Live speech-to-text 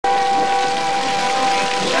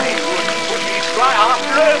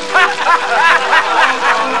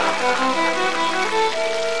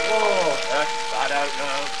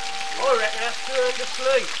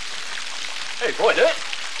Whiteley. Hey, boy, look.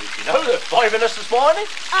 Did you know they're fiving us this morning?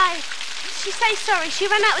 Aye. She say sorry. She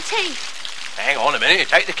ran out of tea. Hang on a minute and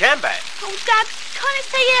take the can back. Oh, Dad, can't I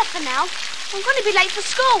stay here for now? I'm going to be late for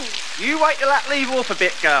school. You wait till that leave off a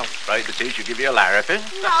bit, girl. Afraid the teacher give you a larrapin?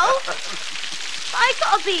 No. But I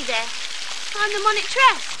got to be there. I'm the money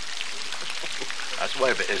dress. That's the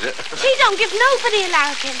way of it, is it? She don't give nobody a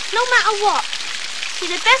larrikin, no matter what.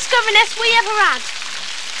 She's the best governess we ever had.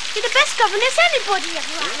 She's the best governess anybody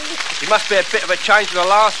ever had. She must be a bit of a change from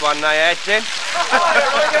the last one they had, then.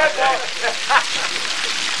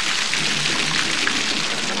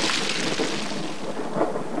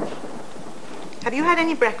 Have you had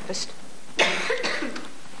any breakfast?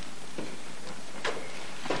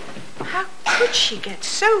 How could she get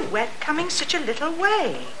so wet coming such a little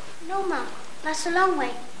way? No, Mum. That's a long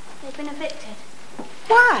way. They've been evicted.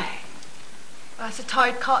 Why? Well, it's a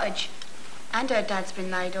tied cottage. And her dad's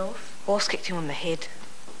been laid off. Horse kicked him on the head.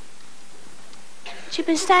 She's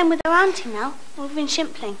been staying with her auntie now, over in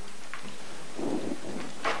Shimpling.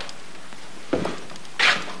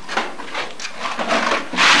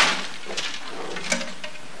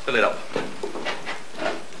 Fill it up.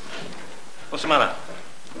 What's the matter?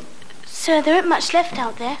 Sir, there ain't much left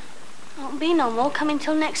out there. There won't be no more coming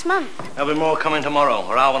till next month. There'll be more coming tomorrow,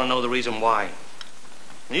 or I want to know the reason why.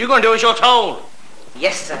 And you're going to do as you're told.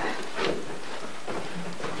 Yes, sir.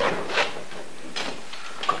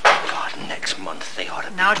 Good God, next month they ought to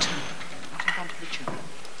be... Now, Tom, what in front of the children?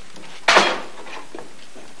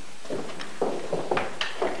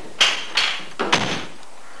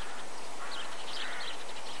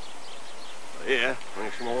 Here,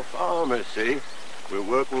 bring some more farmers, see? We're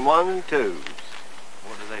working 1 and 2.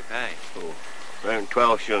 What do they pay? Oh, around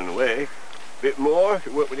 12 shillings a week. Bit more if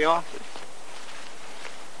you work with the office.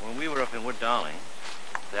 When we were up in Wood Darling,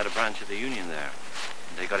 they had a branch of the union there.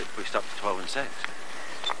 And they got it pushed up to 12 and 6.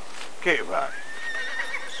 Keep right.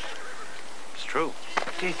 It's true.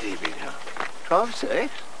 Did they be now? 12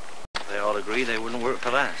 6? They all agree they wouldn't work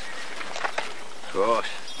for less. Of course,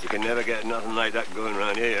 you can never get nothing like that going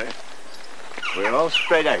around here. We're all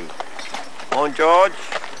spread out. On, George.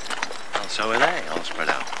 And so are they, all spread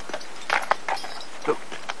out. Look,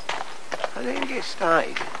 how did they get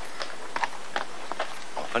started?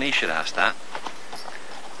 Well, funny you should ask that.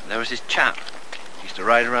 There was this chap. He used to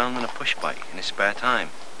ride around on a push bike in his spare time,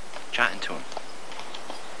 chatting to him.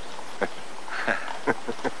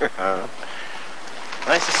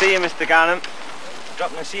 Nice to see you, Mr. Garnham.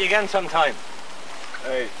 Drop in and see you again sometime.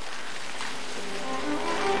 Hey.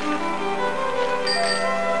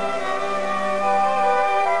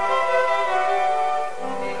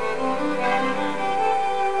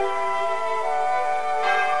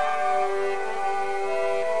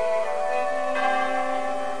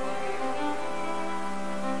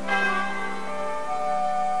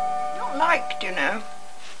 Liked, you know.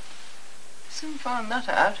 Soon found that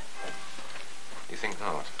out. You think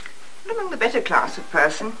not? But among the better class of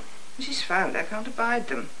person, Mrs. Fowler can't abide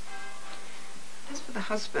them. As for the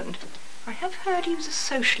husband, I have heard he was a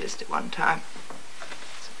socialist at one time.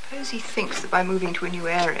 Suppose he thinks that by moving to a new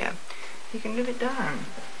area, he can live it down.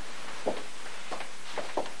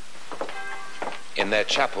 In their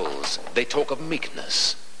chapels, they talk of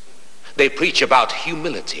meekness. They preach about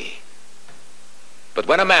humility. But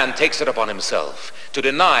when a man takes it upon himself to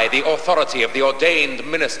deny the authority of the ordained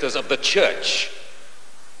ministers of the church,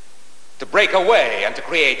 to break away and to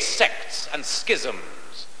create sects and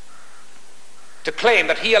schisms, to claim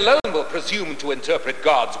that he alone will presume to interpret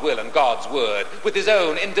God's will and God's word with his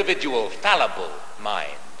own individual fallible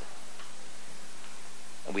mind,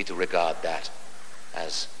 are we to regard that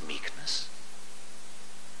as meekness?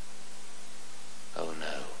 Oh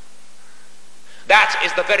no. That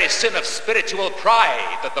is the very sin of spiritual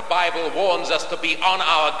pride that the Bible warns us to be on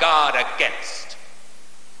our guard against.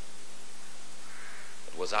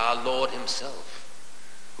 It was our Lord himself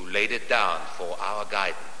who laid it down for our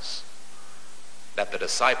guidance, that the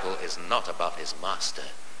disciple is not above his master,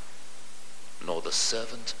 nor the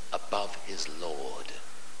servant above his Lord.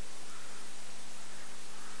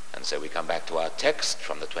 And so we come back to our text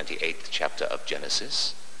from the 28th chapter of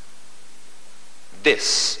Genesis.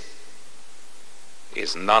 This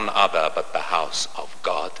is none other but the house of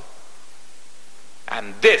God,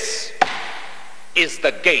 and this is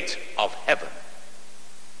the gate of heaven.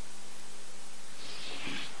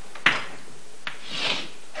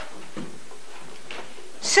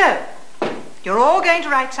 So, you're all going to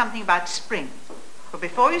write something about spring. But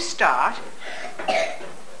before you start,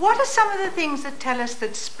 what are some of the things that tell us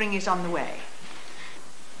that spring is on the way?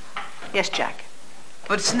 Yes, Jack?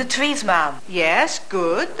 But it's in the trees, ma'am. Yes,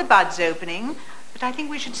 good. The bud's opening. But I think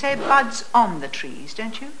we should say buds on the trees,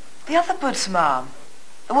 don't you? The other buds, Mum.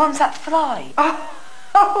 The ones that fly.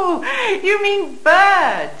 Oh, you mean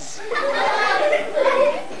birds.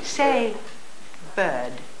 Say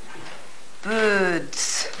bird.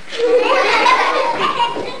 Birds.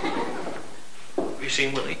 Have you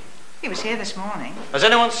seen Willie? He was here this morning. Has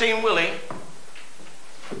anyone seen Willie?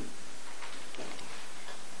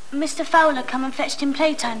 Mr. Fowler come and fetched him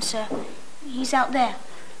playtime, sir. He's out there.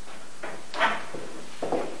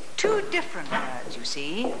 Two different words, you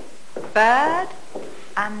see. Bird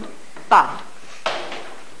and bud.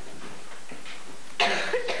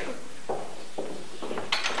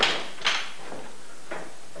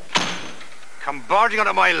 Come barging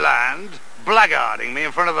onto my land, blackguarding me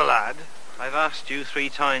in front of a lad. I've asked you 3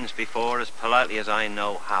 times before, as politely as I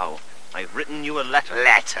know how. I've written you a letter.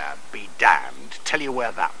 Letter be damned. Tell you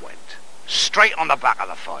where that went. Straight on the back of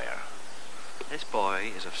the fire. This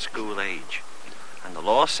boy is of school age, and the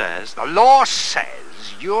law says... The law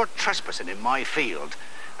says you're trespassing in my field,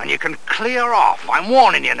 and you can clear off. I'm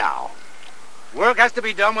warning you now. Work has to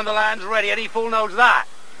be done when the land's ready. Any fool knows that.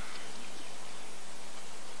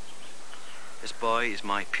 This boy is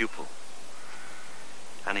my pupil,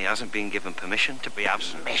 and he hasn't been given permission to be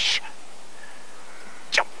absent. Permission?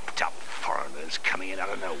 Jumped up foreigners coming in out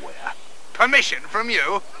of nowhere. Permission from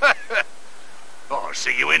you? I'll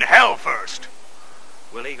see you in hell first.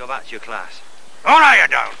 Willie, go back to your class. Oh, no, you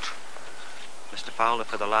don't. Mr. Fowler,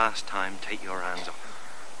 for the last time, take your hands off him.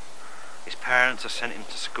 His parents have sent him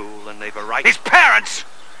to school, and they've a right... His parents?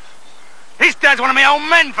 His dad's one of my own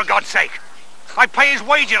men, for God's sake. I pay his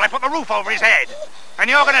wages, I put the roof over his head. And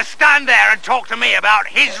you're going to stand there and talk to me about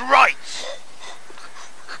his rights.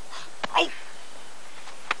 Oh!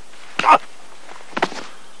 Oh!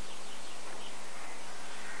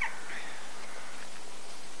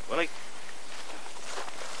 Willie?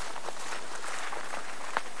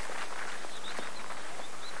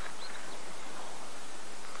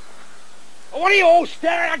 What are you all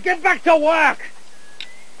staring at? Get back to work!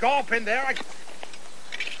 Go up in there.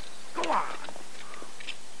 Go on.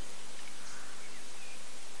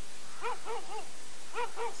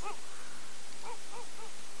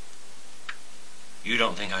 You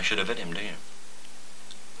don't think I should have hit him, do you?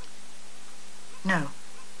 No.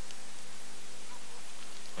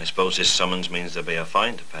 I suppose this summons means there'll be a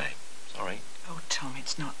fine to pay. Sorry. Oh, Tom,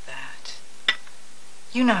 it's not that.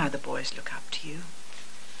 You know how the boys look up to you.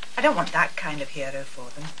 I don't want that kind of hero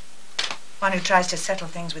for them. One who tries to settle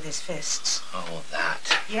things with his fists. Oh,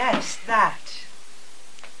 that. Yes, that.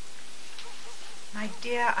 My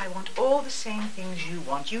dear, I want all the same things you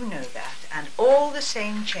want. You know that. And all the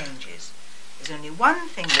same changes. There's only one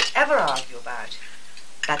thing we'll ever argue about.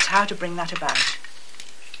 That's how to bring that about.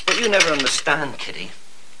 What you never understand, Kitty,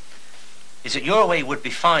 is that your way would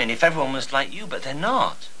be fine if everyone was like you, but they're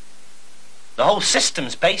not. The whole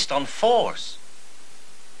system's based on force.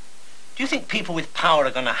 Do you think people with power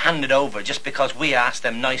are going to hand it over just because we ask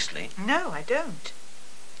them nicely? No, I don't.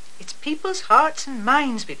 It's people's hearts and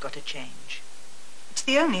minds we've got to change. It's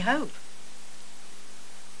the only hope.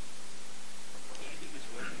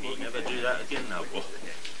 We'll never do that again now, boy.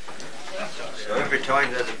 So every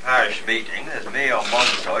time there's a parish meeting, there's me on one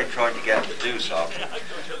side trying to get them to do something.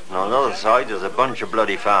 And on the other side, there's a bunch of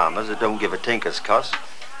bloody farmers that don't give a tinker's cuss,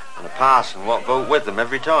 and a parson what vote with them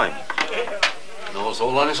every time. Knows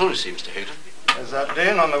all on his own, it seems to Hayden. There's that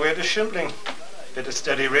lane on the way to Shimpling. Bit of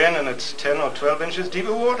steady rain and it's 10 or 12 inches deep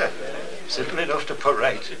of water. Simple enough to put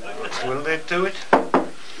right. Will they do it?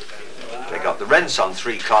 They got the rents on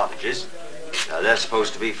 3 cottages. Now they're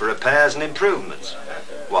supposed to be for repairs and improvements.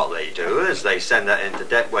 What they do is they send that into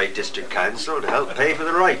Deptway District Council to help pay for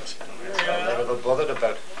the rights. I'm never bothered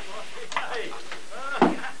about.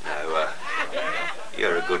 Now,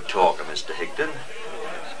 you're a good talker, Mr. Higdon.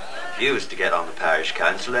 If you was to get on the parish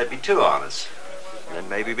council, there'd be 2 on us. And then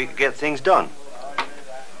maybe we could get things done.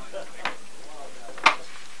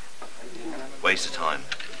 Waste of time.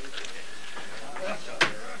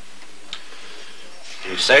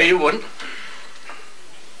 You say you wouldn't?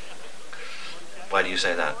 Why do you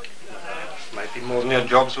say that? Might be more than your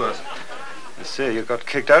job's worth. You say you got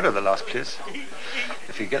kicked out of the last place.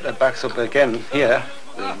 If you get their backs up again here,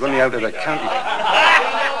 they'll run you out of the county.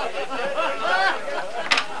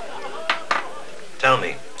 Tell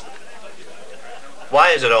me, why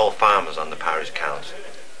is it all farmers on the parish council?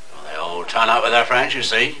 Well, they all turn out with their friends, you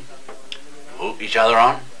see. Whoop each other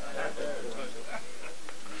on.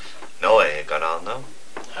 No, I ain't got on, though.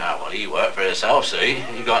 Ah, well, he worked for himself, see.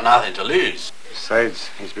 He got nothing to lose. Besides,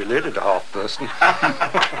 he's related to half Burston.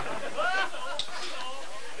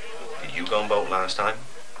 Did you go and vote last time?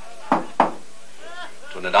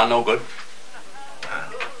 Wouldn't have done no good.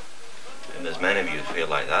 If there's many of you who feel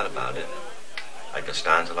like that about it, I could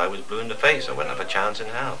stand till I was blue in the face. I wouldn't have a chance in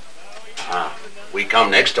hell. We come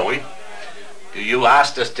next time. You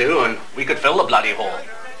asked us to, and we could fill the bloody hole.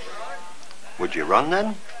 Would you run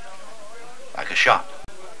then? Like a shot.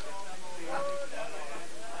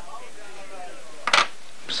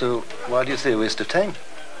 So, why do you say a waste of time?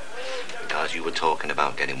 Because you were talking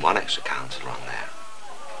about getting one extra counsellor on there.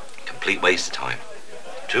 Complete waste of time.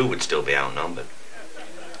 2 would still be outnumbered.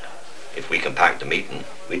 If we can pack the meeting,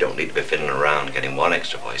 we don't need to be fiddling around getting 1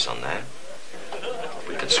 extra voice on there.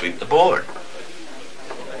 We can sweep the board.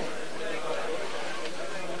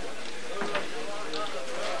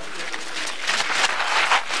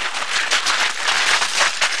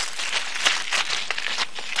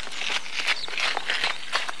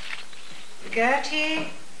 Gertie,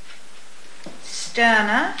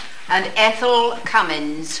 Sterner, and Ethel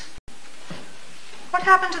Cummins. What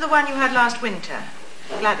happened to the one you had last winter?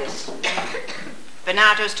 Gladys.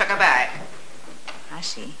 Bernardo's took her back. I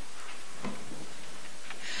see.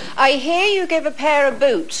 I hear you give a pair of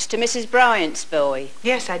boots to Mrs. Bryant's boy.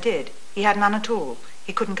 Yes, I did. He had none at all.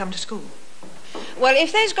 He couldn't come to school. Well,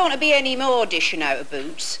 if there's going to be any more dishing out of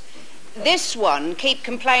boots, this one keep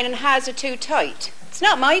complaining hers are too tight. It's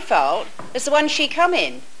not my fault. It's the one she come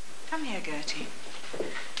in. Come here, Gertie.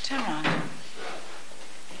 Turn round.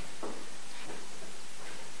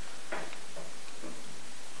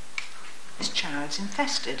 This child's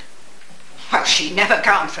infested. Well, she never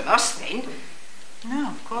come from us then. No,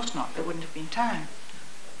 of course not. There wouldn't have been time.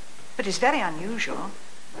 But it's very unusual.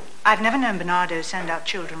 I've never known Bernardo send out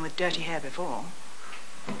children with dirty hair before.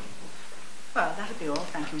 Well, that'll be all.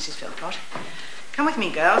 Thank you, Mrs. Philpott. Come with me,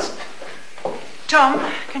 girls.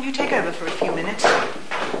 Tom, can you take over for a few minutes?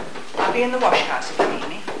 I'll be in the wash house if you need.